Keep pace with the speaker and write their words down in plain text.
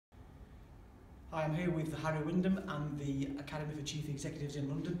Hi, I'm here with Harry Wyndham and the Academy for Chief Executives in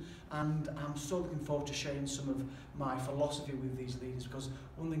London, and I'm so looking forward to sharing some of my philosophy with these leaders, because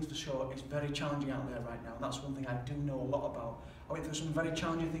one thing's for sure, it's very challenging out there right now, and that's one thing I do know a lot about. I went through some very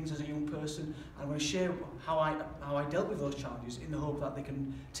challenging things as a young person, and I'm going to share how I dealt with those challenges in the hope that they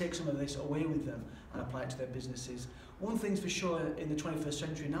can take some of this away with them and apply it to their businesses. One thing's for sure in the 21st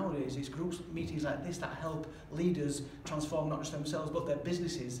century nowadays is groups, meetings like this that help leaders transform not just themselves but their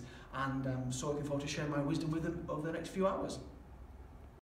businesses, and I'm so looking forward to sharing my wisdom with them over the next few hours.